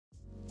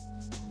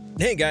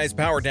Hey guys,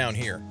 Power Down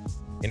here.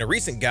 In a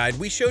recent guide,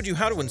 we showed you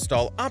how to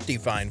install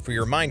Optifine for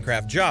your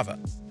Minecraft Java.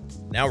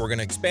 Now we're going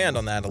to expand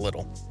on that a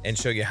little and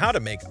show you how to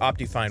make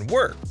Optifine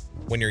work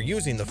when you're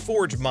using the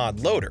Forge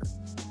mod loader.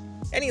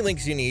 Any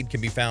links you need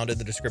can be found in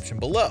the description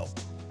below,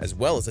 as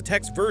well as a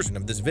text version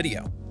of this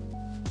video.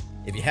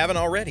 If you haven't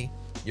already,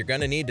 you're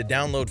going to need to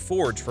download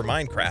Forge for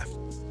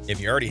Minecraft.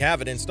 If you already have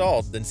it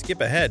installed, then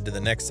skip ahead to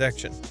the next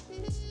section.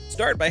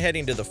 Start by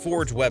heading to the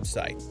Forge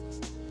website.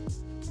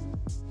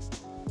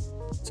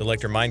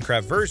 Select your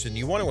Minecraft version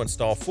you want to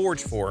install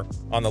Forge for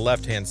on the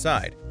left-hand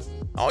side.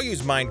 I'll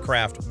use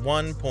Minecraft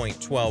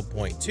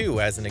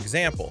 1.12.2 as an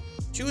example.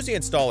 Choose the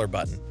installer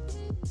button.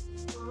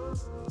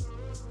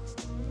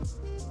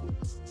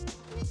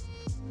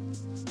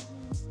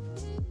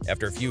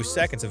 After a few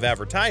seconds of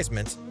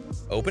advertisements,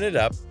 open it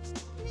up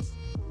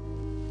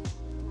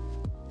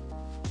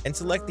and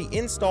select the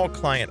Install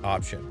Client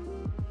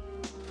option.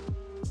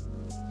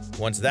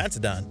 Once that's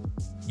done,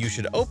 you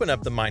should open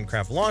up the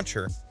Minecraft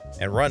launcher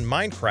and run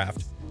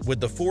Minecraft with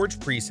the Forge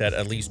preset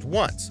at least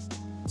once,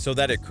 so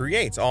that it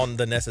creates all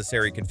the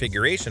necessary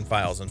configuration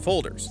files and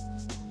folders.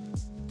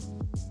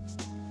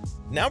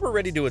 Now we're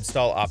ready to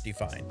install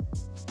Optifine.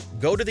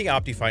 Go to the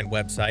Optifine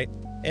website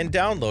and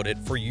download it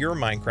for your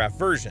Minecraft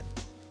version.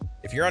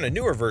 If you're on a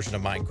newer version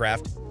of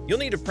Minecraft, you'll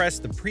need to press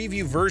the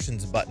Preview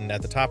Versions button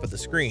at the top of the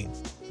screen.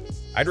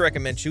 I'd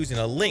recommend choosing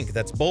a link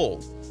that's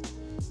bold.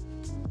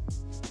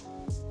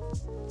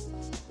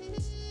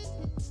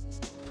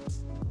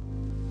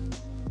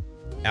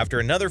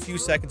 After another few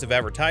seconds of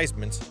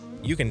advertisements,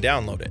 you can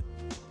download it.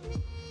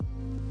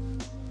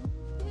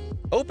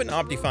 Open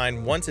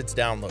Optifine once it's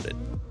downloaded.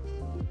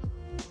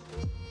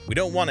 We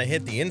don't want to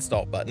hit the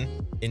install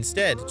button.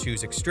 Instead,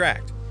 choose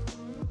Extract.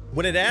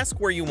 When it asks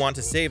where you want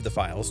to save the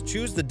files,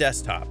 choose the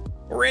desktop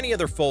or any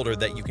other folder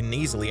that you can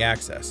easily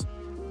access.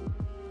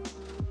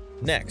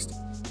 Next,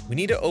 we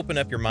need to open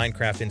up your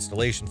Minecraft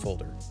installation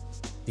folder.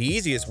 The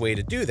easiest way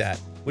to do that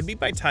would be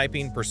by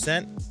typing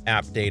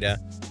 %appdata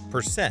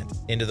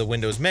 % into the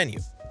Windows menu,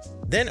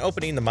 then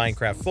opening the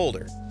Minecraft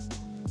folder.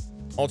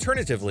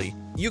 Alternatively,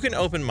 you can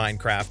open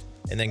Minecraft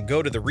and then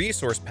go to the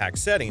Resource Pack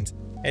settings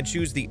and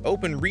choose the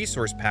Open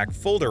Resource Pack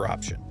folder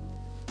option.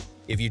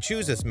 If you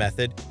choose this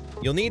method,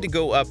 you'll need to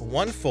go up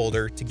one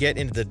folder to get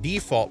into the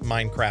default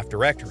Minecraft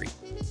directory.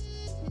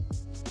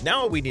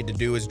 Now what we need to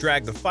do is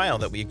drag the file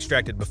that we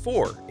extracted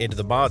before into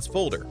the mods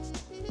folder,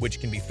 which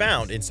can be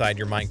found inside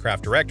your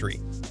Minecraft directory.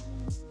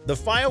 The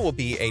file will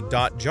be a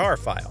 .jar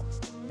file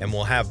and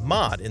will have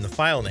mod in the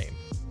file name.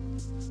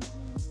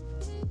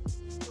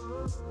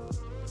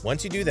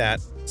 Once you do that,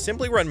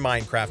 simply run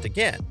Minecraft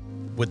again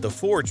with the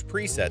Forge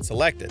preset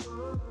selected.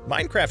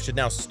 Minecraft should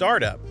now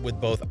start up with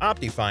both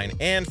Optifine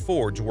and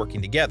Forge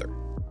working together.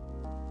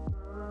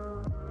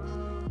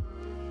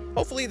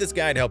 Hopefully this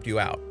guide helped you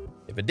out.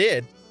 If it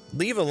did,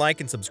 leave a like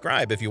and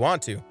subscribe if you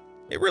want to.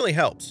 It really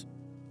helps.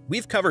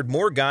 We've covered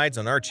more guides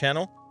on our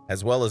channel,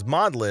 as well as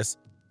mod lists,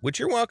 which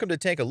you're welcome to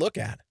take a look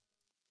at.